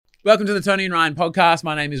Welcome to the Tony and Ryan podcast.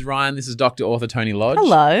 My name is Ryan. This is Dr. Author Tony Lodge.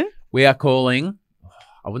 Hello. We are calling,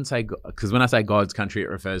 I wouldn't say, because when I say God's country, it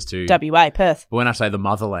refers to WA, Perth. But when I say the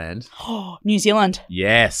motherland, New Zealand.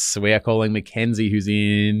 yes, we are calling Mackenzie, who's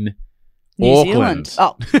in New Auckland. Zealand.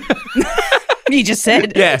 Oh. You just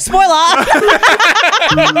said. Yeah. Spoiler. Spoiler,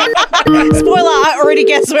 I already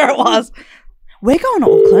guessed where it was. We're going to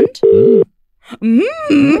Auckland.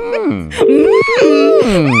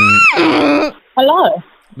 Hello.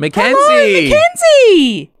 Mackenzie. Hello,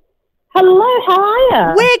 Mackenzie. Hello, how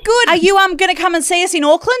are you? We're good. Are you going to come and see us in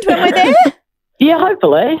Auckland when we're there? Yeah,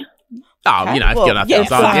 hopefully. Oh, Okay. if you got nothing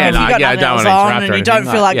else on. fine. Yeah, If no, you got I nothing don't else want to on interrupt and or you don't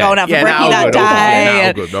anything feel like going out for brekkie that all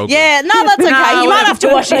day. good, all good. Yeah, no, that's okay. No, You might have to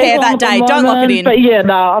wash your hair that day. Don't lock it in. But yeah,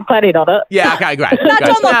 no, I'm planning on it. Yeah, okay, great. No,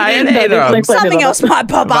 don't lock it in. Either of them. Something else might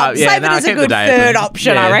pop up. But, yeah, Save no, it as a keep the good day third open.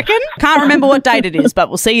 option, Yeah. I reckon. Can't remember what date it is, but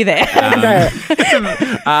we'll see you there.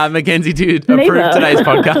 Mackenzie, do you approve today's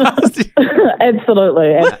podcast?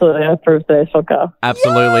 Absolutely. I approve today's podcast.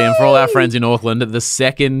 Absolutely. And for all our friends in Auckland, the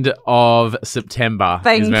 2nd of September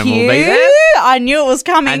Thank is when you. we'll be there. I knew it was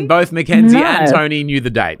coming. And both Mackenzie No. and Tony knew the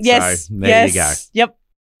date. Yes. So there you go. Yep.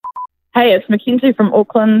 Hey, it's Mackenzie from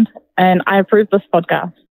Auckland, and I approve this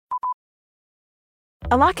podcast.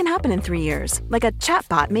 A lot can happen in 3 years, like a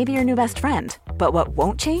chatbot may be your new best friend. But what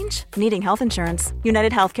won't change? Needing health insurance.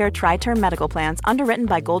 United Healthcare Tri-Term Medical Plans, underwritten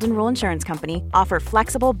by Golden Rule Insurance Company, offer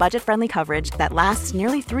flexible, budget-friendly coverage that lasts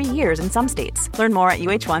nearly 3 years in some states. Learn more at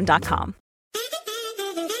uh1.com.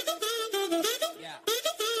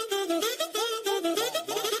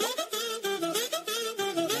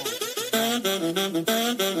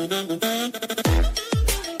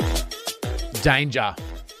 Danger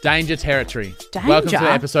territory. Danger? Welcome to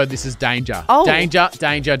the episode. This is Danger. Oh. Danger.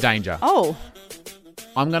 Oh,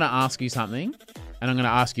 I'm going to ask you something, and I'm going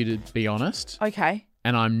to ask you to be honest, okay.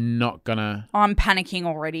 and I'm not going to... I'm panicking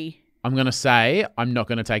already. I'm going to say I'm not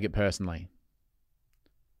going to take it personally.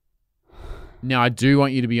 Now, I do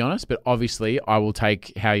want you to be honest, but obviously I will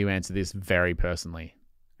take how you answer this very personally.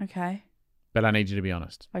 Okay. But I need you to be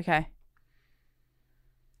honest. Okay.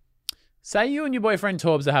 Say you and your boyfriend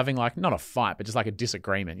Torbs are having like, not a fight, but just like a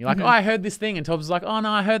disagreement. You're like, Mhm. oh, I heard this thing. And Torbs is like, oh,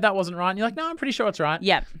 no, I heard that wasn't right. And you're like, no, I'm pretty sure it's right.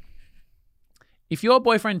 Yep. If your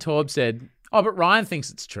boyfriend Torbs said, oh, but Ryan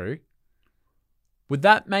thinks it's true, would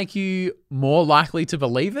that make you more likely to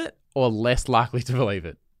believe it or less likely to believe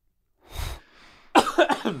it?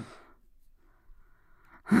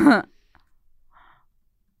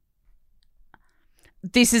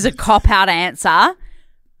 This is a cop-out answer,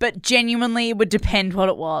 but genuinely it would depend what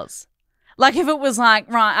it was. Like if it was like,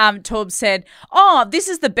 Torb said, oh, this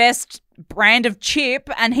is the best brand of chip,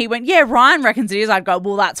 and he went, yeah, Ryan reckons it is, I'd go,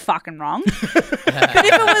 well, that's fucking wrong.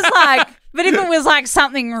 But if it was like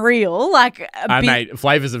something real, like Mate,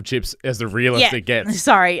 flavors of chips as the realest it gets.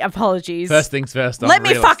 Sorry, apologies. First things first. Let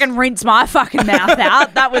me fucking rinse my fucking mouth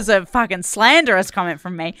out. That was a fucking slanderous comment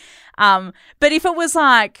from me. But if it was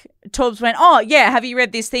like Torbs went, oh yeah, have you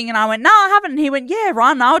read this thing? And I went, no, I haven't. And he went, yeah,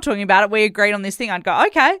 Ryan and I were talking about it. We agreed on this thing. I'd go,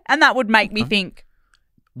 okay. And that would make me think.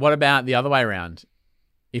 What about the other way around?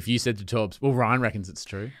 If you said to Torbs, well, Ryan reckons it's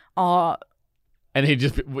true. Oh, And he'd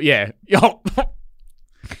just, yeah.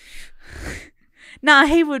 nah,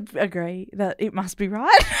 he would agree that it must be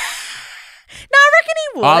right. No, I reckon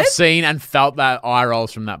he would. I've seen and felt that eye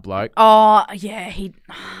rolls from that bloke. Oh, yeah,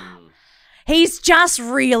 he's just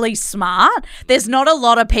really smart. There's not a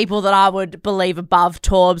lot of people that I would believe above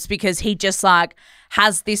Torbs because he just like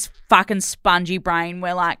has this fucking spongy brain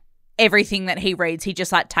where like everything that he reads, he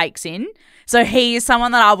just like takes in. So he is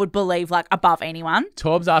someone that I would believe like above anyone.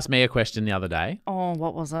 Torbs asked me a question the other day. Oh,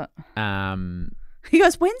 what was it? He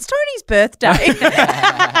goes, when's Tony's birthday?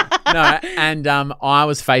 No, and I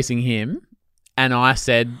was facing him and I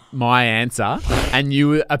said my answer and you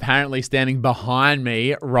were apparently standing behind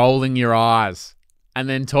me rolling your eyes. And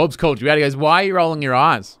then Torbs called you out. He goes, why are you rolling your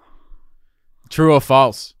eyes? True or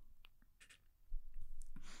false?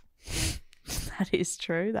 That is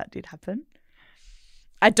true. That did happen.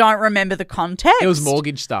 I don't remember the context. It was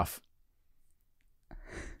mortgage stuff.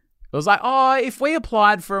 It was like, oh, if we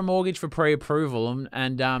applied for a mortgage for pre-approval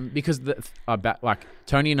and because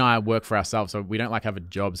Tony and I work for ourselves, so we don't like have a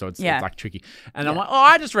job, so it's like tricky. And I'm like, oh,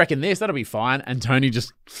 I just reckon this, that'll be fine. And Tony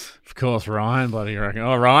just, of course, Ryan bloody reckon.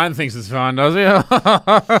 Oh, Ryan thinks it's fine, does he?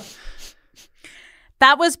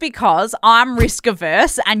 That was because I'm risk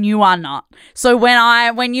averse and you are not. So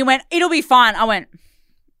when you went, it'll be fine, I went,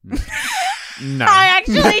 no. I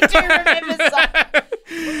actually do remember something.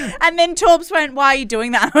 And then Torbs went, why are you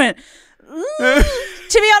doing that? I went,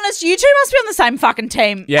 To be honest, you two must be on the same fucking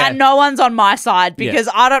team. Yeah. And no one's on my side because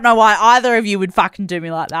I don't know why either of you would fucking do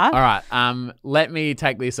me like that. All right. Let me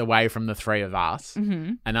take this away from the three of us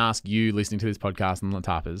and ask you, listening to this podcast and the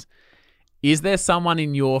Tappers, is there someone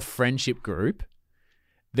in your friendship group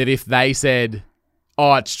that if they said,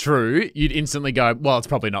 oh, it's true, you'd instantly go, well, it's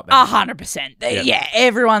probably not them? 100%. Yeah,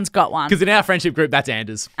 everyone's got one. Because in our friendship group, that's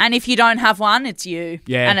Anders. And if you don't have one, it's you.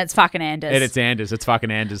 Yeah. And it's fucking Anders. And it's Anders. It's fucking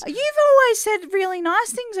Anders. You've always said really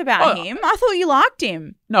nice things about him. I thought you liked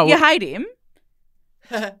him. No. You hate him.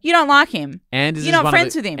 You don't like him. Anders You're is not one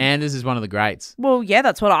friends of the, with him. Anders is one of the greats. Well, yeah,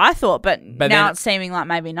 that's what I thought. But now then- it's seeming like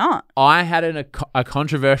maybe not. I had a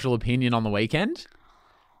controversial opinion on the weekend,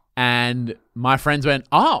 and my friends went,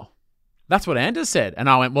 oh, that's what Anders said. And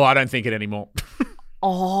I went, well, I don't think it anymore.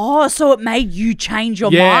 Oh, so it made you change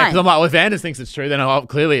your Yeah, mind. because I'm like, well, if Anders thinks it's true, then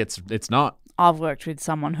clearly it's not. I've worked with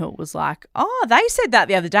someone who was like, oh, they said that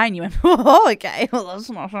the other day. And you went, oh, okay. Well, that's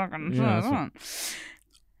not fucking true. Yeah,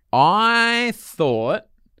 I thought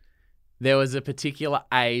there was a particular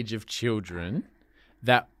age of children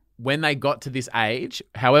that when they got to this age,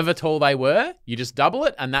 however tall they were, you just double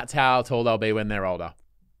it, and that's how tall they'll be when they're older.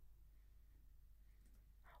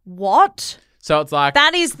 What? So it's like,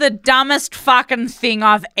 That is the dumbest fucking thing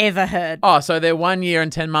I've ever heard. oh, so they're 1 year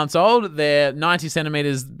and 10 months old. They're 90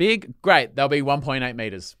 centimeters big. Great. They'll be 1.8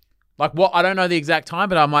 meters. Like what? I don't know the exact time,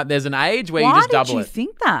 but I'm like, there's an age where you just double Why did you it.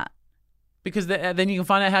 think that? Because then you can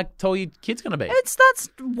find out how tall your kid's going to be. That's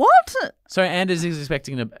what? So Anders is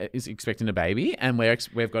expecting a baby, and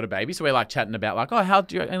we've got a baby. So we're like chatting about like, oh, how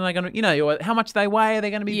do you, and they're going to, how much they weigh? Are they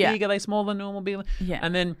going to be Yeah. big? Are they smaller than normal? Yeah.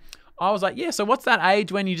 And then I was like, yeah. So what's that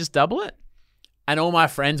age when you just double it? And all my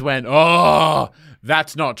friends went, oh,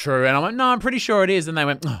 that's not true. And I'm like, no, I'm pretty sure it is. And they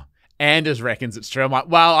went, oh, Anders reckons it's true. I'm like,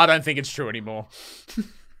 well, I don't think it's true anymore.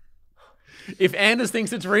 If Anders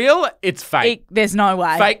thinks it's real, it's fake. There's no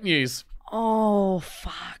way. Fake news. Oh,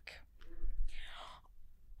 fuck.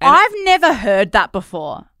 And I've never heard that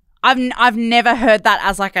before. I've never heard that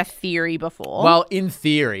as like a theory before. Well, in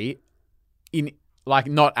theory,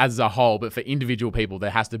 not as a whole, but for individual people, there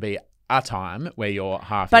has to be a time where you're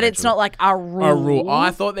half. but it's not like a rule. a rule.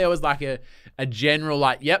 I thought there was like a general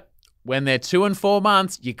like, yep, when they're 2 and 4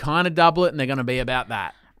 months, you kind of double it, and they're going to be about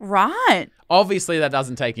that. Right. Obviously, that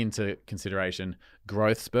doesn't take into consideration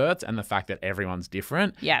growth spurts and the fact that everyone's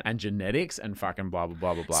different. Yeah. And genetics and fucking blah blah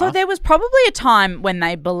blah blah blah. So there was probably a time when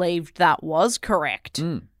they believed that was correct.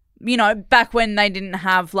 Mm. You know, back when they didn't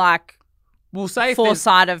have like we'll say if there's,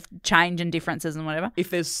 foresight of change and differences and whatever. if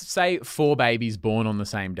there's say 4 babies born on the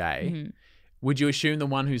same day. Would you assume the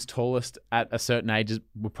one who's tallest at a certain age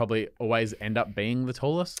will probably always end up being the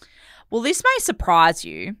tallest? Well, this may surprise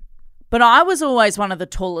you, but I was always one of the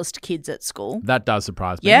tallest kids at school. That does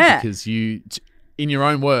surprise me. Yeah. Because you, in your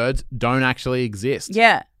own words, don't actually exist.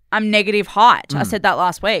 Yeah. I'm negative height. I said that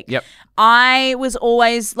last week. Yep. I was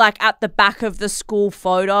always like at the back of the school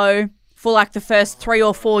photo for like the first 3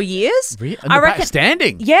 or 4 years. Really? I reckon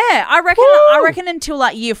Standing. Yeah, I reckon until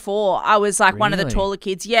like year 4, I was like one of the Really? taller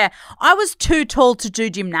kids. Yeah, I was too tall to do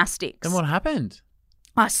gymnastics. Then what happened?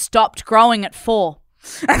 I stopped growing at 4.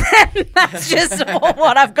 And then that's just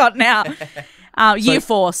what I've got now. Year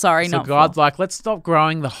 4, sorry, So not God's 4. like, let's stop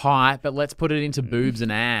growing the height, but let's put it into boobs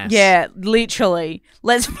and ass. Yeah, literally.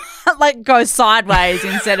 Let's like go sideways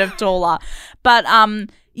instead of taller. But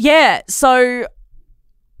yeah, so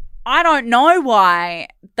I don't know why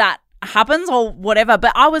that happens or whatever,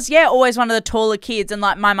 but I was always one of the taller kids, and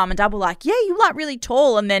like my mum and dad were like, yeah, you like really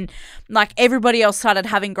tall, and then like everybody else started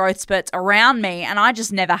having growth spurts around me, and I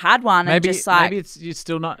just never had one. Maybe and just like maybe it's you're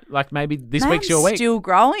still not like maybe this "Man, week's your week. still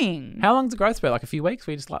growing. How long's the growth spurt? Like a few weeks?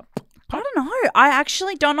 We just like. I don't know. I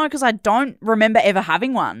actually don't know because I don't remember ever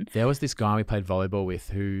having one. There was this guy we played volleyball with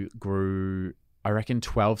who grew, I reckon,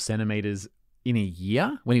 12 centimeters in a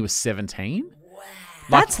year when he was 17.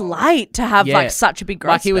 That's late to have like such a big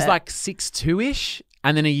growth Like he was spurt. like 6'2"-ish,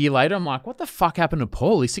 and then a year later, I'm like, what the fuck happened to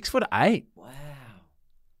Paul? He's 6'8".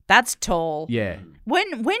 That's tall. Yeah, When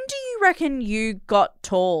do you reckon you got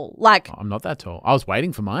tall? Like, I'm not that tall. I was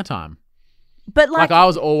waiting for my time. but Like I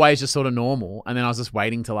was always just sort of normal, and then I was just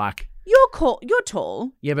waiting to like. you're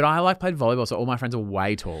tall, Yeah, but I like played volleyball, so all my friends are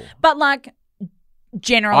way tall. but like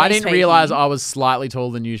generally, I didn't speaking- realize I was slightly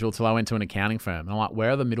taller than usual till I went to an accounting firm, and I'm like,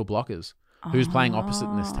 where are the middle blockers? Who's playing opposite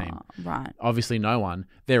in this team? Right. Obviously, no one.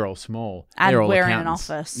 They're all small. And They're all we're in an accountants.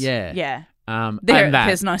 office. Yeah. Yeah. And that.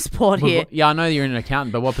 There's no sport here. Yeah, I know you're an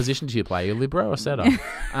accountant, but what position do you play? You're libero or setter?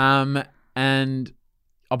 but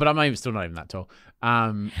I'm still not even that tall.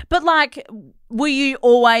 But like, were you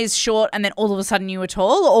always short and then all of a sudden you were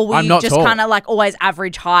tall, or were I'm you not just tall. kind of like always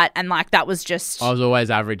average height and like that was just I was always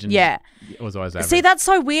average. And Yeah. was always average. See, that's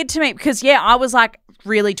so weird to me because, yeah, I was like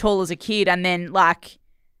really tall as a kid and then like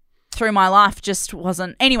through my life just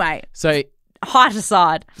wasn't. Anyway, So height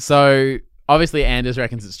aside. Obviously Anders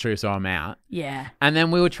reckons it's true, so I'm out. Yeah. And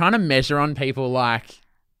then we were trying to measure on people like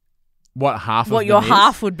what half of What them your is.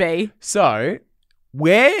 half would be. So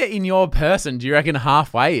where in your person do you reckon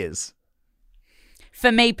halfway is?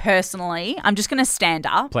 For me personally, I'm just going to stand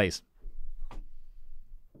up. Please.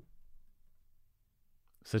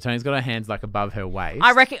 So Tony's got her hands like above her waist.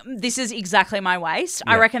 I reckon this is exactly my waist.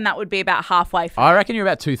 I Yeah. reckon that would be about halfway. I reckon you're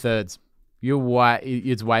about 2/3.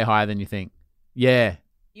 It's way higher than you think. Yeah.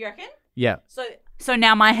 You reckon? Yeah. So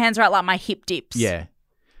now my hands are at like my hip dips. Yeah.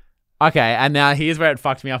 Okay, and now here's where it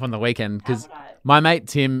fucked me up on the weekend because my mate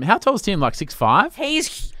Tim, how tall is Tim? Like 6'5"?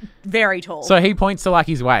 He's very tall. So he points to like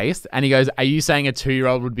his waist and he goes, "Are you saying a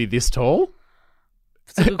 2-year-old would be this tall?"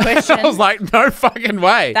 That's a good question. I was like, "No fucking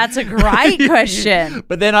way." That's a great question.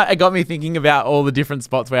 But then it got me thinking about all the different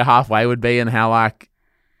spots where halfway would be and how like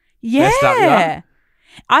Yeah. messed up you are.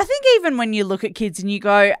 I think even when you look at kids and you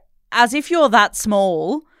go, as if you're that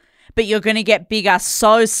small, but you're going to get bigger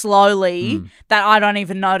so slowly that I don't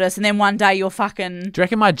even notice. And then one day you're fucking... Do you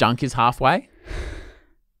reckon my junk is halfway?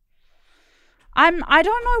 I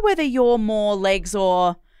don't know whether you're more legs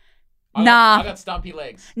or... I Nah. got stumpy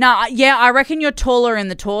legs. Nah, yeah, I reckon you're taller in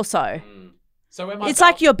the torso. So where my It's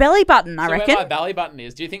like your belly button, I so reckon. where my belly button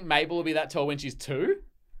is, do you think Mabel will be that tall when she's 2?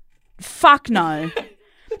 Fuck no.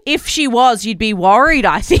 If she was, you'd be worried,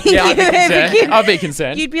 I think. Yeah, I'd be If a concerned. kid- I'd be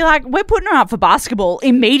concerned. You'd be like, we're putting her up for basketball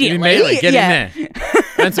immediately. Immediately, get Yeah. in there.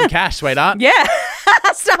 Earn some cash, sweetheart. Yeah.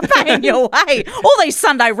 Start paying your way. All these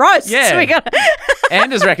Sunday roasts. Yeah. We got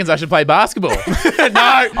Anders reckons I should play basketball. no,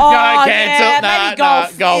 cancel. yeah, maybe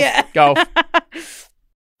golf. Golf. Yeah. Golf.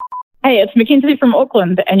 Hey, it's Mackenzie from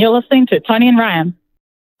Auckland, and you're listening to Tony and Ryan.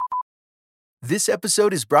 This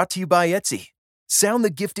episode is brought to you by Etsy. Sound the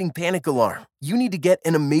gifting panic alarm. You need to get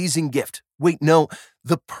an amazing gift. Wait, no,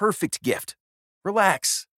 the perfect gift.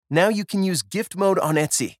 Relax. Now you can use gift mode on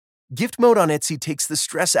Etsy. Gift mode on Etsy takes the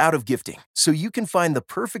stress out of gifting, so you can find the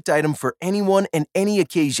perfect item for anyone and any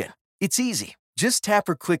occasion. It's easy. Just tap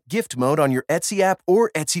or click gift mode on your Etsy app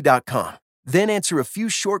or Etsy.com. Then answer a few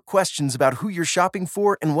short questions about who you're shopping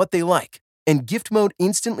for and what they like. And gift mode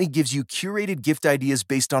instantly gives you curated gift ideas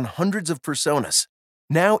based on hundreds of personas.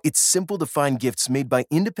 Now it's simple to find gifts made by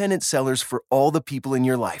independent sellers for all the people in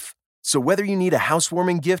your life. So whether you need a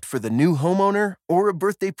housewarming gift for the new homeowner or a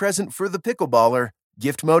birthday present for the pickleballer,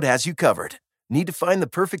 Gift Mode has you covered. Need to find the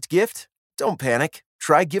perfect gift? Don't panic.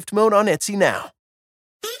 Try Gift Mode on Etsy now.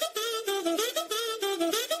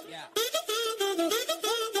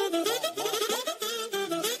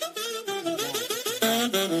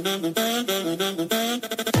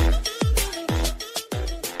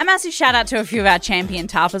 a massive shout out to a few of our champion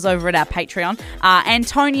tarpers over at our Patreon.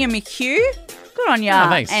 Antonia McHugh. Good on you,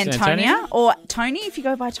 thanks, Antonia. Antonia. Or Tony, if you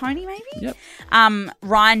go by Tony, maybe. Yep.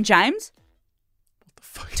 Ryan James. What the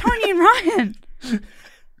fuck? Tony and Ryan.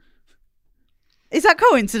 Is that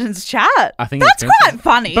coincidence chat? I think that's it's quite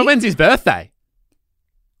funny. But when's his birthday?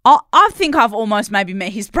 I think I've almost maybe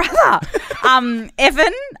met his brother.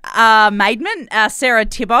 Evan Maidman, Sarah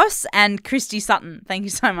Tibos, and Christy Sutton. Thank you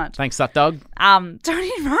so much. Thanks, Sut Dog.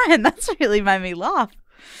 Tony and Ryan, that's really made me laugh.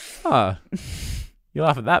 Oh, you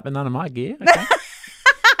laugh at that, but none of my gear. Okay.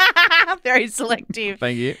 Very selective.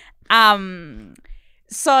 Thank you.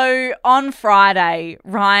 So on Friday,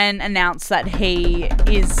 Ryan announced that he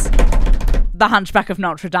is the Hunchback of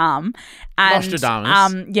Notre Dame. And,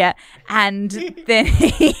 Nostradamus. yeah. And then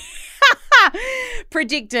he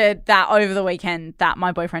predicted that over the weekend that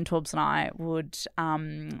my boyfriend Torbs and I would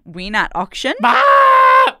win at auction.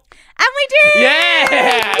 Ah! And we did!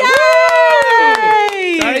 Yeah!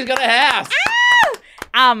 Yay! Woo! Tony's got a house.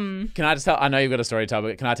 Can I just tell? I know you've got a story to tell,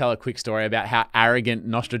 but can I tell a quick story about how arrogant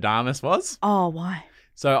Nostradamus was? Oh, why?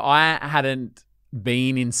 So I hadn't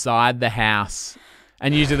been inside the house,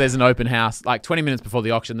 and usually there's an open house, like 20 minutes before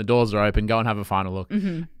the auction, the doors are open, go and have a final look.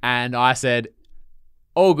 Mm-hmm. And I said,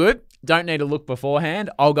 all good, don't need to look beforehand,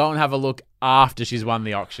 I'll go and have a look after she's won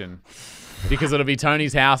the auction. Because it'll be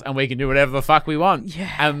Tony's house and we can do whatever the fuck we want.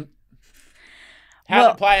 Yeah.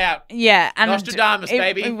 How'd it play out? Yeah, and Nostradamus,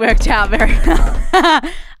 baby. It worked out very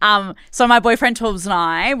well. So my boyfriend Torbs and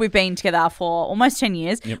I, we've been together for almost 10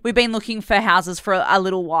 years. Yep. We've been looking for houses for a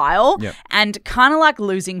little while, Yep. and kind of like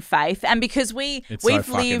losing faith. And because we've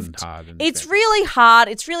fucking lived, hard and it's expensive. really hard.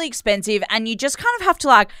 It's really expensive, and you just kind of have to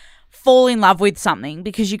like fall in love with something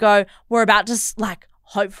because you go, we're about to like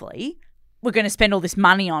hopefully we're going to spend all this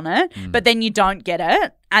money on it, but then you don't get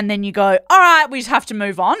it. And then you go, all right, we just have to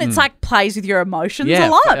move on. It's like plays with your emotions a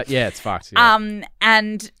lot. Yeah, it's fucked. Yeah.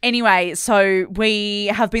 And anyway, so we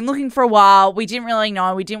have been looking for a while. We didn't really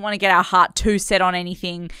know. We didn't want to get our heart too set on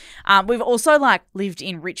anything. We've also like lived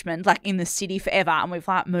in Richmond, like in the city forever. And we've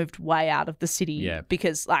like moved way out of the city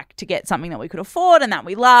because like to get something that we could afford and that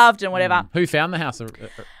we loved and whatever. Who found the house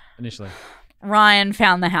initially? Ryan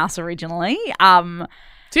found the house originally.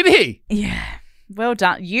 Did he? Yeah. Well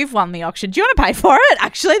done. You've won the auction. Do you want to pay for it?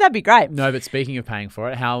 Actually, that'd be great. No, but speaking of paying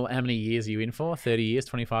for it, how many years are you in for? 30 years,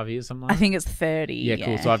 25 years, something like that? I think it's 30. Yeah,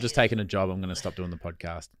 cool. So I've just taken a job. I'm going to stop doing the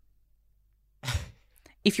podcast.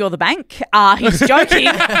 If you're the bank, he's joking.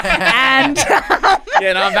 And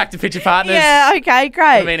yeah, no, I'm back to Pitcher Partners. Yeah, okay, great.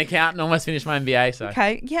 I've been an accountant, almost finished my MBA. So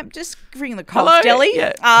okay, yeah, just ring the Coles Hello? Deli.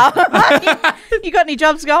 Yeah. You got any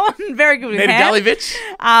jobs going? Very good with Need a ham. deli, bitch?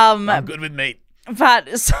 I'm good with meat. But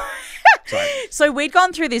so we'd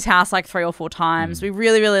gone through this house like 3 or 4 times. We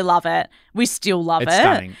really, really love it. We still love It's it.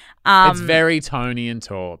 stunning. It's very Tony and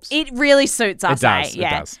Torbs. It really suits us. It does.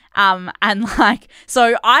 Yeah. It does. And like,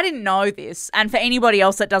 so I didn't know this, and for anybody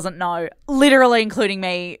else that doesn't know, literally including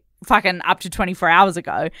me, fucking up to 24 hours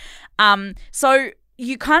ago. So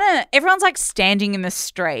you kind of, everyone's like standing in the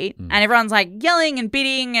street and everyone's like yelling and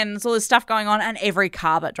bidding and there's all this stuff going on, and every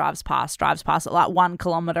car that drives past at like 1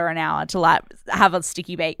 kilometre an hour to like have a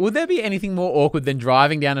sticky beak. Would there be anything more awkward than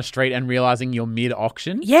driving down a street and realising you're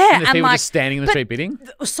mid-auction? Yeah. And there's people like, just standing in the street bidding?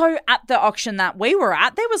 So at the auction that we were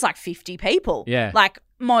at, there was like 50 people. Yeah. Like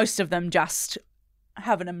most of them just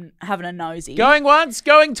having a nosy. Going once,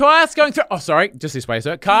 going twice, going through. Oh, sorry. Just this way,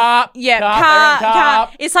 sir. Car. Yeah,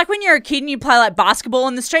 car. It's like when you're a kid and you play like basketball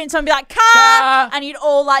in the street and someone would be like, car. And you'd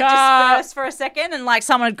all like disperse for a second and like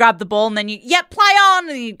someone would grab the ball and then play on,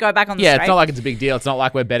 and you'd go back on the street. Yeah, it's not like it's a big deal. It's not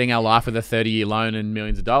like we're betting our life with a 30-year loan and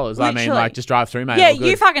millions of dollars. Literally. I mean, like, just drive through, mate. Yeah, all good.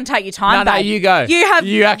 you fucking take your time, No, babe. you go.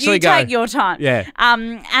 You actually go. take your time. Yeah.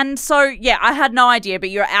 And so, yeah, I had no idea, but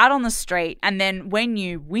you're out on the street and then when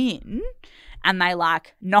you win and they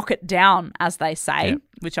like knock it down, as they say,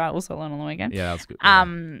 which I also learned on the weekend. Yeah, that's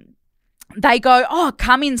good. They go, oh,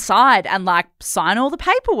 come inside and like sign all the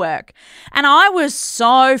paperwork. And I was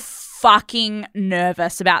so fucking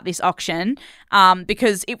nervous about this auction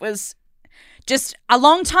because it was just a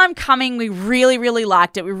long time coming. We really, really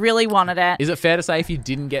liked it. We really wanted it. Is it fair to say if you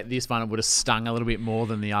didn't get this one, it would have stung a little bit more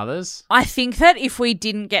than the others? I think that if we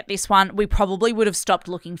didn't get this one, we probably would have stopped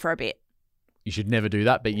looking for a bit. You should never do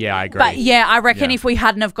that, but yeah, I agree. But yeah, I reckon if we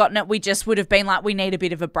hadn't have gotten it, we just would have been like, we need a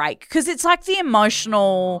bit of a break. Because it's like the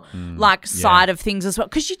emotional side of things as well.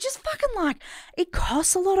 Because you just fucking like, it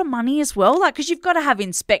costs a lot of money as well. Like, because you've got to have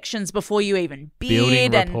inspections before you even bid.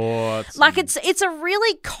 Building and reports. Like, it's a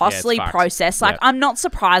really costly process. Like, I'm not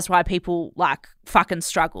surprised why people like fucking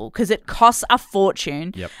struggle because it costs a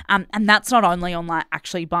fortune. Yep. And that's not only on like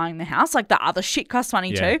actually buying the house, like the other shit costs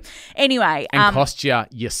money too. Anyway. And cost you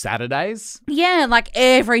your Saturdays. Yeah, like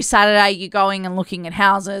every Saturday you're going and looking at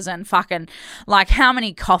houses and fucking like how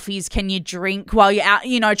many coffees can you drink while you're out,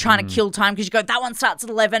 you know, trying to kill time because you go, that one starts at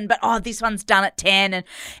 11, but this one's done at 10. And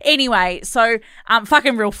anyway, so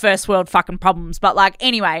fucking real first world fucking problems. But like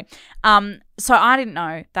anyway, so I didn't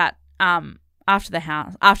know that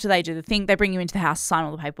after they do the thing, they bring you into the house to sign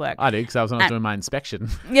all the paperwork. I did because I was not doing my inspection.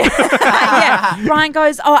 Yeah. Ryan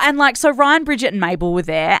goes, and like, so Ryan, Bridget and Mabel were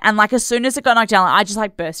there. And like, as soon as it got knocked down, I just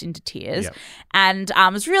like burst into tears and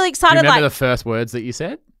was really excited. Do you remember the first words that you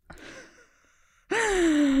said?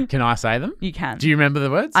 Can I say them? You can. Do you remember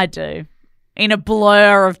the words? I do. In a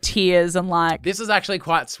blur of tears and like. This is actually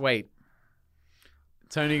quite sweet.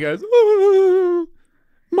 Tony goes, oh,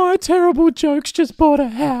 my terrible jokes just bought a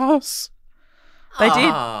house. They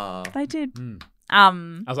did. They did. I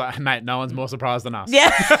was like, mate, no one's more surprised than us.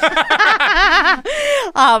 Yeah.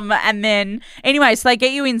 And then anyway, so they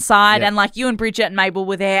get you inside and like you and Bridget and Mabel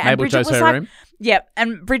were there. Mabel and Bridget chose was her like, room. Yep.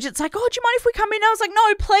 And Bridget's like, oh, do you mind if we come in? I was like,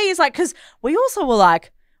 no, please. Like, because we also were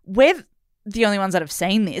like, we're the only ones that have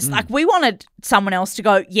seen this. Like, we wanted someone else to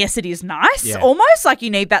go, yes, it is nice. Almost like you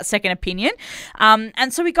need that second opinion.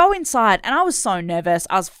 And so we go inside and I was so nervous.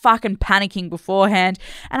 I was fucking panicking beforehand.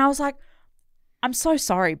 And I was like, I'm so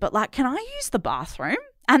sorry, but like, can I use the bathroom?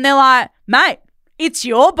 And they're like, mate, it's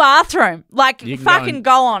your bathroom. Like, fucking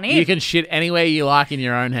go on in. You can shit anywhere you like in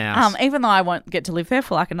your own house. Even though I won't get to live there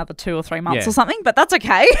for like another 2 or 3 months or something, but that's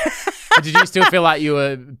okay. Did you still feel like you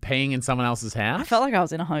were peeing in someone else's house? I felt like I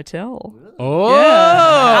was in a hotel. Oh.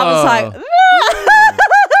 Yeah. I was like,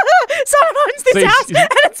 someone owns this house and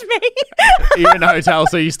it's me. You're in a hotel,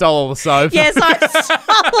 so you stole all the soap. Yes, I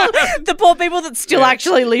stole the poor people that still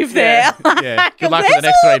actually live there. Yeah. Good luck for the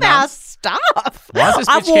next 3 months. stuff. Why does this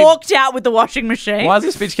I've bitch keep- walked out with the washing machine. Why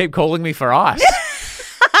does this bitch keep calling me for ice?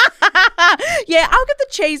 Yeah, I'll get the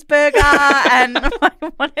cheeseburger and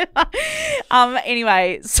whatever.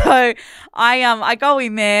 Anyway, so I go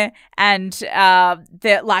in there and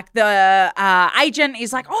the agent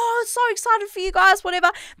is like, oh, so excited for you guys, whatever.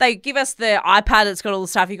 They give us the iPad that's got all the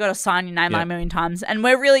stuff. You got to sign your name like a million times, and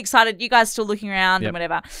we're really excited. You guys still looking around and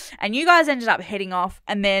whatever. And you guys ended up heading off,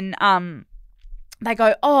 and then they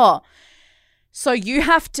go, oh, so you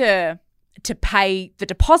have to pay the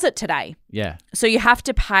deposit today. Yeah. So you have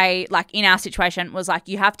to pay, like in our situation, was like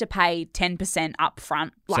you have to pay 10% up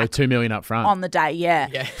front. So Like $2 million up front. on the day, yeah.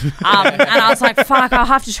 And I was like, fuck, I'll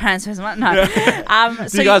have to transfer some. No.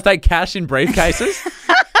 Do you guys take cash in briefcases?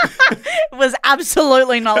 It was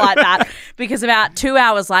absolutely not like that because about 2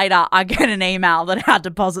 hours later, I get an email that our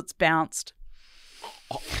deposit's bounced.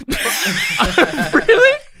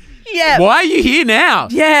 Really? Yeah. Why are you here now?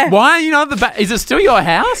 Yeah. Why are you not at the back? Is it still your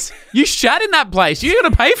house? You shat in that place. You're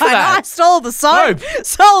going to pay for I that. stole the soap,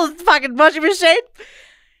 stole the fucking washing machine.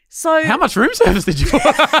 So How much room service did you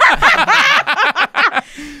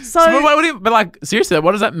but like, seriously,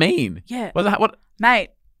 what does that mean? Yeah. What? mate.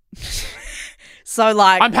 So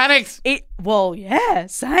like I'm panicked. Well, yeah,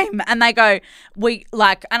 same. And they go, and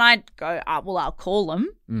I go, well, I'll call them.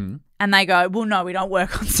 Mm. And they go, well, no, we don't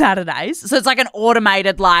work on Saturdays. So it's like an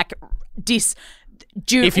automated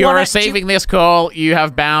If you're receiving this call, you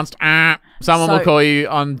have bounced. Someone will call you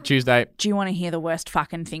on Tuesday. Do you want to hear the worst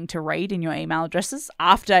fucking thing to read in your email addresses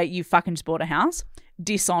after you fucking just bought a house?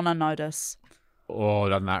 Dishonor notice. Oh,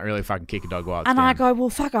 doesn't that really fucking kick a dog while it's And down? I go, well,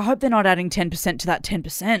 fuck, I hope they're not adding 10% to that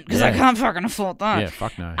 10% because I can't fucking afford that. Yeah,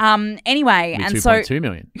 fuck no. Anyway, Be and 2.2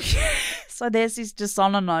 million. so there's this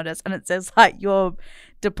dishonor notice and it says like your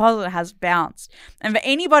deposit has bounced. And for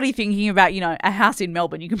anybody thinking about, a house in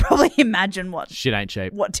Melbourne, you can probably imagine what Shit ain't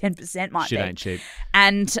cheap. 10% might be. Shit ain't cheap.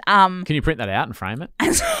 And Can you print that out and frame it?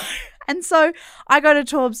 and so I go to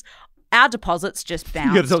Torbs, our deposit's just bounced.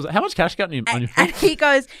 You got to tell us, how much cash you got on your phone? And he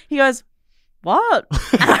goes, what?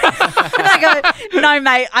 And I go, no,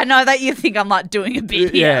 mate, I know that you think I'm like doing a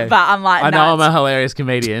bit here, but I'm like, I no, know I'm a hilarious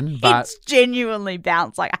comedian, but it's genuinely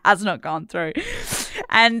bounced, like it has not gone through.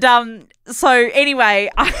 And so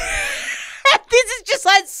anyway, this is just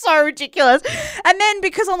like so ridiculous. And then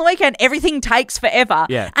because on the weekend everything takes forever,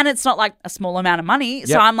 and it's not like a small amount of money,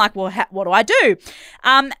 so I'm like, well, what do I do?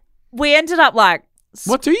 We ended up like,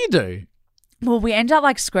 what do you do? well, we ended up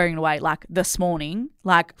like squaring it away like this morning.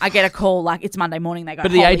 Like I get a call, like it's Monday morning. They go,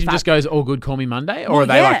 But the "Holy agent fuck." just goes, all good, call me Monday? Or Well, are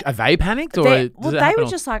they yeah. are they panicked? Or They does it were happen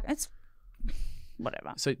just like, it's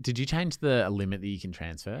whatever. So did you change the limit that you can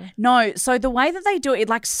transfer? No, so the way that they do it, it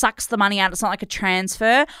like sucks the money out. It's not like a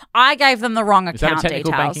transfer. I gave them the wrong Is that a account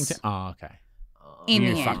technical details. banking? Oh, okay. in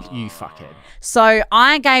You the end. You fuckhead. So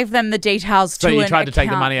I gave them the details So to you an tried to take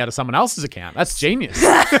the account. money out of someone else's account. That's genius.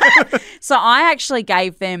 So I actually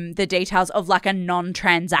gave them the details of like a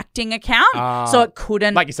non-transacting account. So it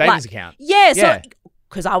couldn't. Like your savings account. Yeah. So Yeah.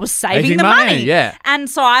 because I was saving Making the money. yeah. And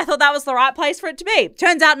so I thought that was the right place for it to be.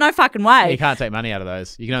 Turns out no fucking way. You can't take money out of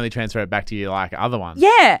those. You can only transfer it back to your like other ones.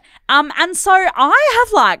 Yeah. And so I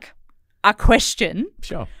have like a question.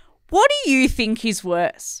 Sure. What do you think is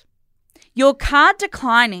worse? Your card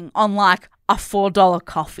declining on like a $4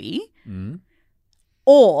 coffee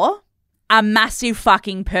or a massive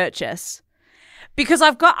fucking purchase? Because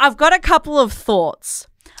I've got a couple of thoughts.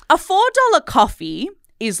 A $4 coffee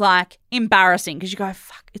is like embarrassing because you go,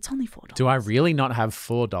 fuck, it's only $4. Do I really not have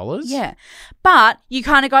 $4? Yeah. But you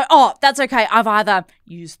kind of go, oh, that's okay. I've either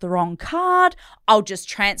used the wrong card. I'll just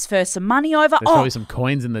transfer some money over. There's probably some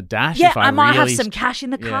coins in the dash. Yeah, if I might have really some cash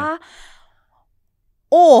in the car.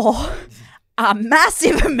 Or a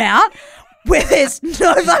massive amount where there's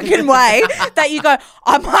no fucking way that you go,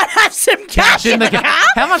 I might have some cash in the car.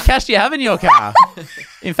 How much cash do you have in your car?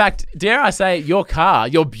 In fact, dare I say, your car,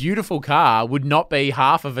 your beautiful car, would not be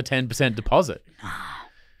half of a 10% deposit.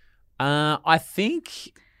 I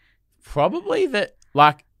think probably that,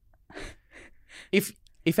 like, if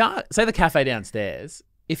say the cafe downstairs,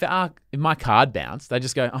 if my card bounced, they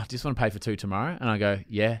just go, oh, do you just want to pay for 2 tomorrow? And I go,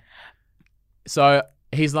 yeah. So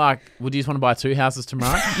he's like, well, do you just want to buy 2 houses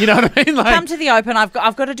tomorrow? You know what I mean? Like, Come to the open. I've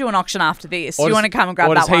got to do an auction after this. Do you want to come and grab that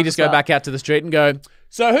one? Or does he one just as go well? back out to the street and go,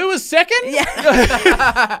 so who was second?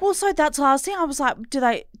 Yeah. Well, so that's what I was thinking. I was like, do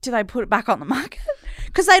they put it back on the market?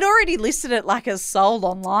 Because they'd already listed it like as sold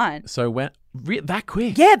online. So That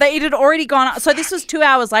quick? Yeah, it had already gone up. So this was 2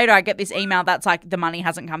 hours later. I get this email that's like the money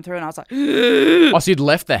hasn't come through, and I was like, Oh, so you'd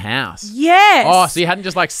left the house? yes. Oh, so you hadn't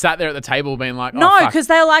just like sat there at the table being like, no, oh, fuck. because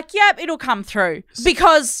they were like, yep, it'll come through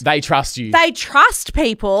because They trust you. they trust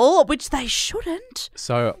people, which they shouldn't.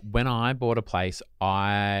 So when I bought a place,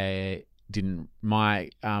 I didn't. My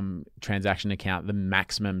transaction account, the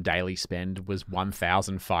maximum daily spend was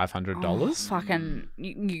 $1,500.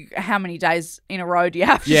 Fucking, how many days in a row do you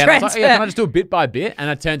have to Yeah, and I was transfer? like, yeah, can I just do it bit by bit? And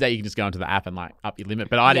it turns out you can just go into the app and like up your limit.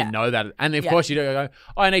 But I didn't know that. And of course you do go,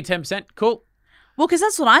 oh, I need 10%. Cool. Well, because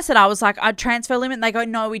that's what I said. I was like, I'd transfer limit. And they go,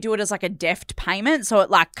 no, we do it as like a deft payment. So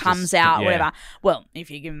it like comes out, yeah. whatever. Well,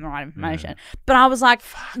 if you give them the right information. But I was like,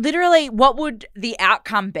 literally, what would the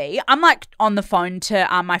outcome be? I'm like on the phone to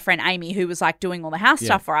my friend Amy, who was like doing all the house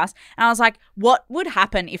stuff for us. And I was like, what would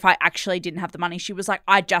happen if I actually didn't have the money? She was like,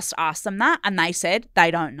 I just asked them that. And they said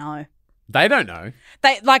they don't know. They don't know.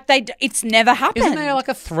 It's never happened. Isn't there like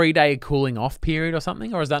a 3-day cooling off period or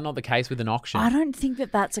something? Or is that not the case with an auction? I don't think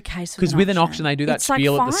that that's a case Because with an auction, they do that It's like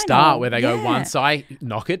spiel at the final. start where they go, Yeah. once I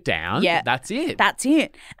knock it down, that's it. That's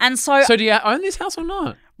it. And so So do you own this house or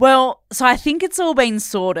not? well, so I think it's all been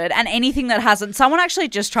sorted, and anything that hasn't, someone actually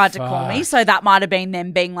just tried to call me, Fuck. so that might have been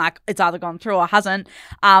them being like, it's either gone through or hasn't.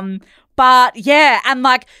 But yeah, and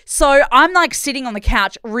like, so I'm like sitting on the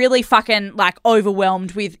couch, really fucking like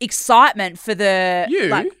overwhelmed with excitement for the You?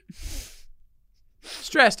 like,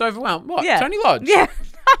 Stressed, overwhelmed. What? yeah, Tony Lodge? yeah,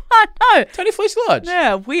 I know, Tony Fleece Lodge?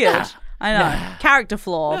 yeah, weird. Nah. I know, character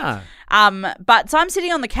flaw. Nah. But so I'm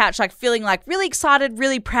sitting on the couch, like feeling like really excited,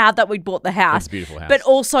 really proud that we'd bought the house. It's a beautiful house. But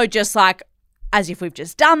also just like, as if we've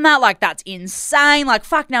just done that. Like, that's insane. Like,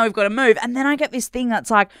 fuck, now we've got to move. And then I get this thing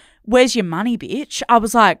that's like, where's your money, bitch? I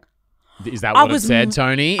was like, Is that I what it was said,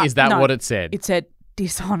 Tony? Is that no, what it said? it said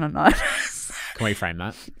dishonor notice. Can we frame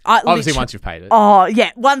that? Obviously, Obviously, once you've paid it. Oh,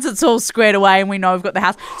 yeah. Once it's all squared away and we know we've got the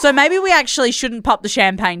house. So maybe we actually shouldn't pop the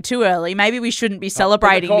champagne too early. Maybe we shouldn't be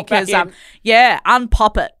celebrating cork back because, in.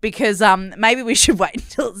 unpop it because maybe we should wait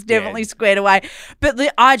until it's definitely squared away. But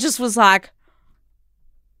I just was like,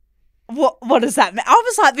 what does that mean? I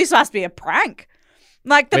was like, this must be a prank.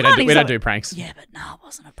 Like, the money. We don't do pranks. Yeah, but no, it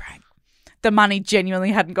wasn't a prank. The money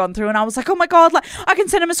genuinely hadn't gone through, and I was like, oh my God, like I can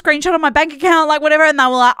send them a screenshot of my bank account, like whatever. And they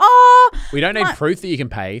were like, oh, We don't need proof that you can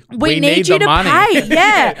pay. we need you the to money. pay.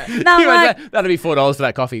 Yeah. No, You like, know, that'll be $4 for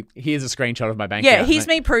that coffee. Here's a screenshot of my bank yeah, account. here's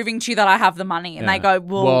me proving to you that I have the money. And Yeah. they go,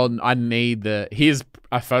 well, I need here's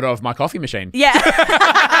a photo of my coffee machine. yeah.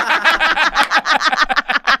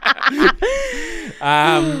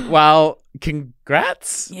 Well,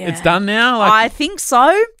 congrats. Yeah. It's done now. I think so.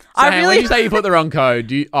 So I when really. you say you put the wrong code,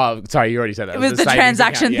 sorry, you already said that. It was the savings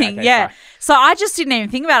transaction account. thing. Okay, Yeah. sorry. So I just didn't even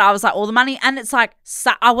think about it. I was like, all the money. And it's like,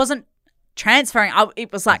 I wasn't transferring.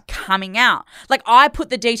 It was like coming out. Like I put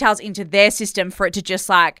the details into their system for it to just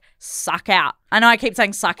like suck out. I know I keep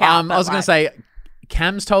saying suck out. I was going to say,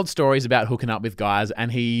 Cam's told stories about hooking up with guys, and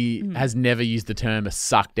he has never used the term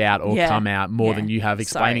sucked out or Yeah. come out more Yeah. than you have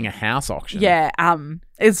explaining Sorry. a house auction. Yeah.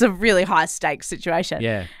 It's a really high stakes situation.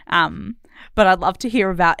 Yeah. But I'd love to hear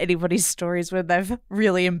about anybody's stories where they've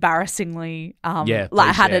really embarrassingly Yeah,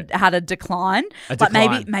 like please had a decline. A Like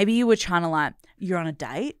decline. maybe you were trying to like you're on a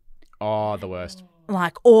date, Oh, the worst.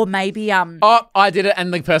 like, or maybe Oh, I did it,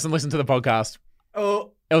 and the person listened to the podcast.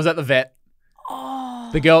 Oh, it was at the vet.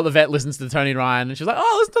 The girl at the vet listens to Tony and Ryan, and she's like,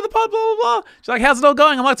 "Oh, listen to the pod, blah blah blah." She's like, "How's it all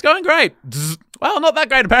going?" I'm like, "It's going great." Zzz. Well, not that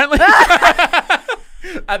great apparently.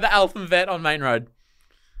 At the Eltham Vet on Main Road.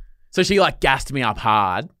 So she like gassed me up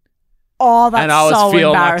hard, oh, that's and I was so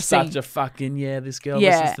feeling like embarrassing. such a fucking this girl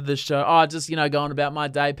Yeah. listens to this show. Oh, just going about my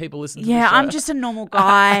day. People listen to the Yeah, show. I'm just a normal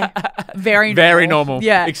guy. Very very normal.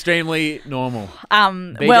 Yeah. extremely normal.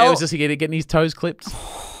 BJ Well, was just getting his toes clipped.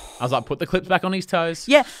 I was like, put the clips back on his toes.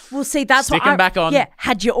 yeah. Well, see, that's Stick what 'em back on. Yeah.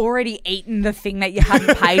 Had you already eaten the thing that you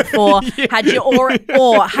hadn't paid for? Had you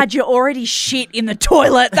had you already shit in the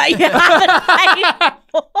toilet that you hadn't paid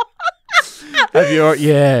for? Have you?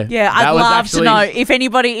 Yeah. Yeah, That I'd was love actually- to know if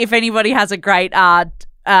anybody has a great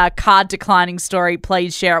card declining story.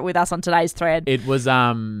 Please share it with us on today's thread.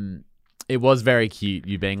 It was very cute.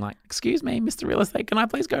 You being like, "Excuse me, Mr. Real Estate, can I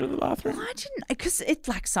please go to the bathroom?" I didn't because it's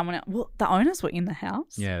like someone else. Well, the owners were in the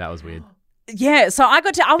house. Yeah, that was weird. Yeah, so I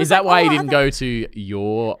got to. I was Is that like, why oh, you I didn't thought- go to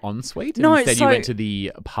your ensuite? And No, instead so- you went to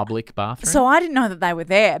the public bathroom. So I didn't know that they were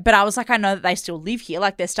there, but I was like, I know that they still live here,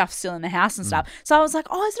 like their stuff's still in the house and stuff. So I was like,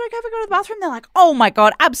 oh, is it okay if I go to the bathroom? They're like, oh my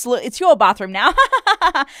God, absolutely, it's your bathroom now.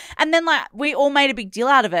 And then like we all made a big deal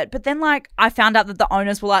out of it, but then like I found out that the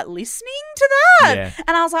owners were like listening to that, Yeah.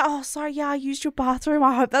 and I was like, oh, sorry, yeah, I used your bathroom.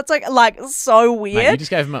 I hope that's like so weird. Mate, you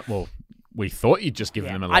just gave him We thought you'd just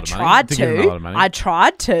given them a lot I of money. tried give them a lot of to. money. I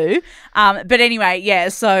tried to. But anyway, yeah,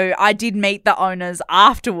 so I did meet the owners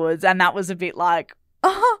afterwards, and that was a bit like,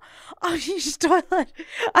 oh, you used toilet.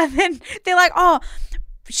 And then they're like, oh,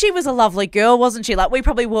 she was a lovely girl, wasn't she? Like, we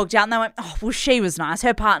probably walked out and they went, oh, well, she was nice.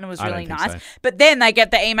 Her partner was I don't really think nice. so. But then they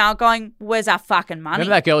get the email going, where's our fucking money?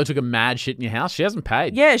 Remember that girl who took a mad shit in your house? She hasn't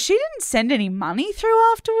paid. Yeah, she didn't send any money through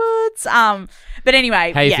afterwards. But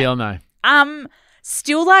anyway, How you feeling though?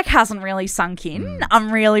 Still like hasn't really sunk in.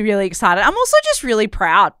 I'm really, really excited. I'm also just really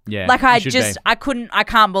proud. Yeah, like you should be. I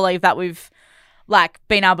can't believe that we've like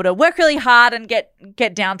been able to work really hard and get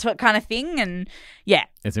down to it kind of thing. And yeah,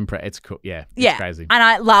 It's cool. Yeah, it's yeah, crazy. And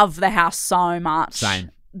I love the house so much.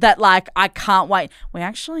 Same. That like I can't wait. We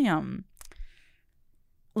actually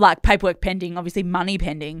like paperwork pending, obviously money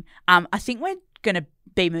pending. I think we're gonna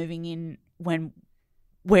be moving in when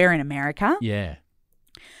we're in America. Yeah.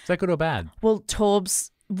 Is that good or bad? Well,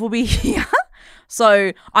 Torbs will be here.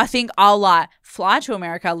 So I think I'll like fly to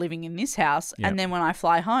America living in this house. Yep. And then when I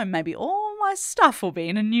fly home, maybe all my stuff will be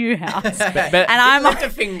in a new house. But and I'm Lift a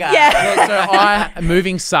finger. Yeah. so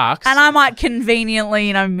moving sucks. And I might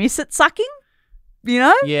conveniently, miss it sucking. You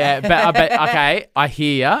know? Yeah, but okay, I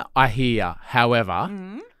hear. However,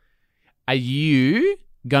 Mm-hmm. are you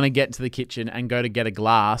gonna get to the kitchen and go to get a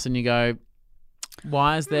glass and you go,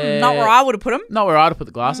 why is there Not where I would have put them. not where I'd put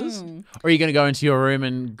the glasses? Mm. Or are you going to go into your room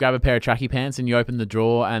and grab a pair of tracky pants and you open the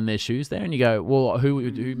drawer and there's shoes there and you go, well,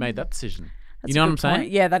 who made that decision? You know what I'm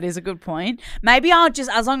saying? Yeah, that is a good point. Maybe I'll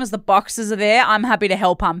just, as long as the boxes are there, I'm happy to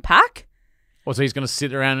help unpack. Or so he's going to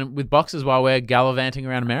sit around with boxes while we're gallivanting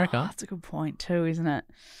around America. That's a good point too, isn't it?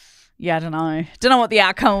 Yeah, I don't know. Don't know what the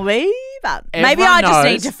outcome will be, but maybe Everyone I just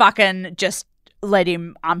need knows. to fucking just let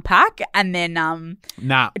him unpack and then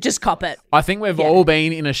Nah. just cop it. I think we've Yeah. all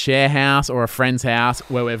been in a share house or a friend's house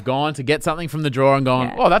where we've gone to get something from the drawer and gone,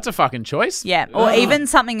 Yeah. oh, that's a fucking choice. Yeah, or even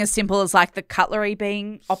something as simple as like the cutlery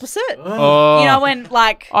being opposite. Oh. You know, when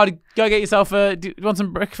like Oh, go get yourself do you want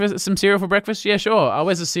some breakfast, some cereal for breakfast? Yeah, sure. Oh,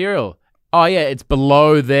 where's the cereal? Oh, yeah, it's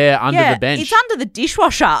below there under yeah, the bench. it's under the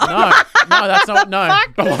dishwasher. No, that's not. No,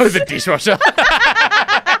 below the dishwasher.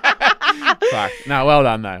 Fuck. No, well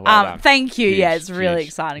done though. Well done. Thank you. Huge, Yeah, it's really huge,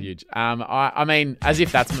 exciting. Huge. I mean, as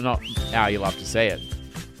if that's not how you love to see it.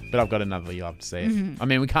 But I've got another you love to see it. I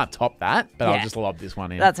mean, we can't top that, but I'll Yeah. just lob this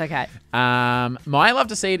one in. That's okay. My love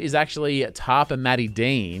to see it is actually Tarpa Maddie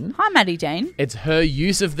Dean. Hi, Maddie Jane. It's her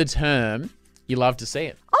use of the term "you love to see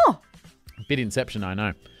it." Oh, Bit Inception, I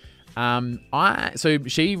know. So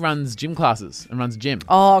she runs gym classes and runs a gym.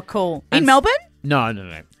 oh, cool. In And- Melbourne? No.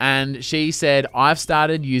 And she said, I've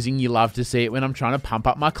started using you love to see it when I'm trying to pump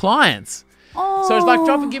up my clients. Oh, So it's like,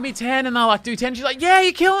 drop and give me 10. And they're like, do 10. She's like, yeah,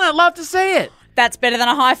 you're killing it. Love to see it. that's better than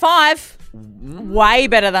a high five. Way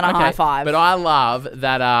better than a high five. But I love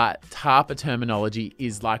that Tarpa terminology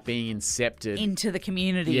is like being incepted. Into the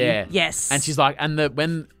community. Yeah. Yes. And she's like,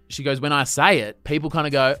 when she goes, when I say it, people kind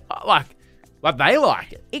of go, oh, like they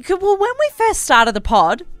like it. It could, well, when we first started the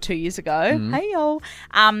pod 2 years ago, Mm-hmm. hey yo,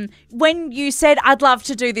 when you said I'd love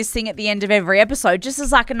to do this thing at the end of every episode, just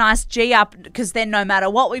as like a nice G up, because then no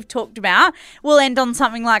matter what we've talked about, we'll end on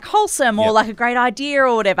something like wholesome or Yep. like a great idea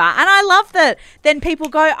or whatever. And I love that. Then people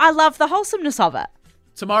go, I love the wholesomeness of it.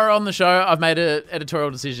 Tomorrow on the show, I've made an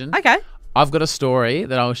editorial decision. Okay. I've got a story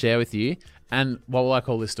that I'll share with you. And what will I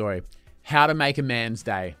call this story? How to make a man's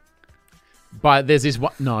day. But there's this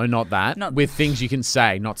one. No, not that. Not- with things you can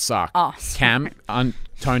say, not suck. Oh, Cam,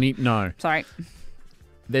 Tony, no. Sorry.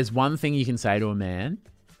 There's one thing you can say to a man.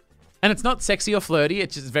 And it's not sexy or flirty.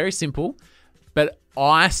 It's just very simple. But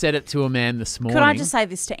I said it to a man this morning. Could I just say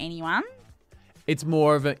this to anyone? It's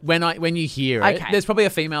more of a when you hear it. Okay. There's probably a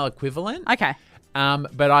female equivalent. Okay.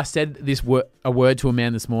 But I said a word to a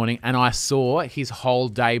man this morning, and I saw his whole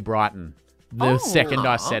day brighten the second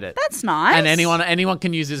I said it. That's nice. And anyone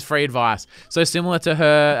can use this free advice. So similar to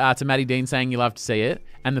her, to Maddie Dean saying you love to see it,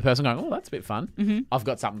 and the person going, oh, that's a bit fun. Mm-hmm. I've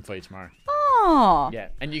got something for you tomorrow. Oh. Yeah,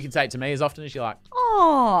 and you can say it to me as often as you like.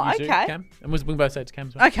 Oh, You too, okay. Cam? And we can both say it to Cam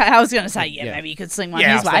as well. Okay, I was going to say, yeah, Yeah. maybe you could sling one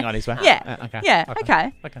Yeah, his I'll way. sling on his way. Yeah. Okay. Yeah,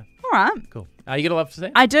 okay. Okay. All right. Cool. You got a love to see?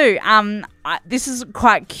 I do. This is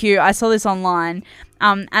quite cute. I saw this online,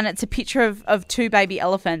 and it's a picture of two baby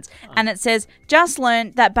elephants, and it says, "Just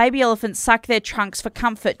learned that baby elephants suck their trunks for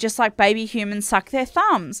comfort, just like baby humans suck their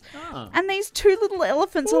thumbs." And these two little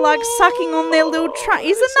elephants are like sucking on their little trunk.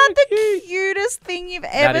 Isn't that the cutest thing you've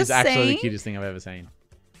ever That is actually seen? the cutest thing I've ever seen.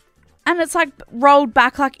 And it's like rolled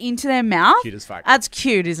back like into their mouth. Cute as fuck. That's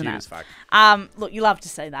cute, isn't Cute it? as fuck. Look, you love to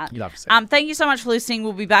see that. You love to see it. Thank you so much for listening.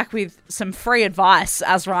 We'll be back with some free advice,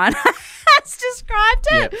 as Ryan just described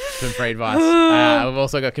it. Yep, some free advice. We've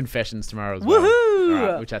also got confessions tomorrow as well. Woohoo! All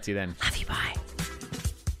right, we'll chat to you then. Love you, bye.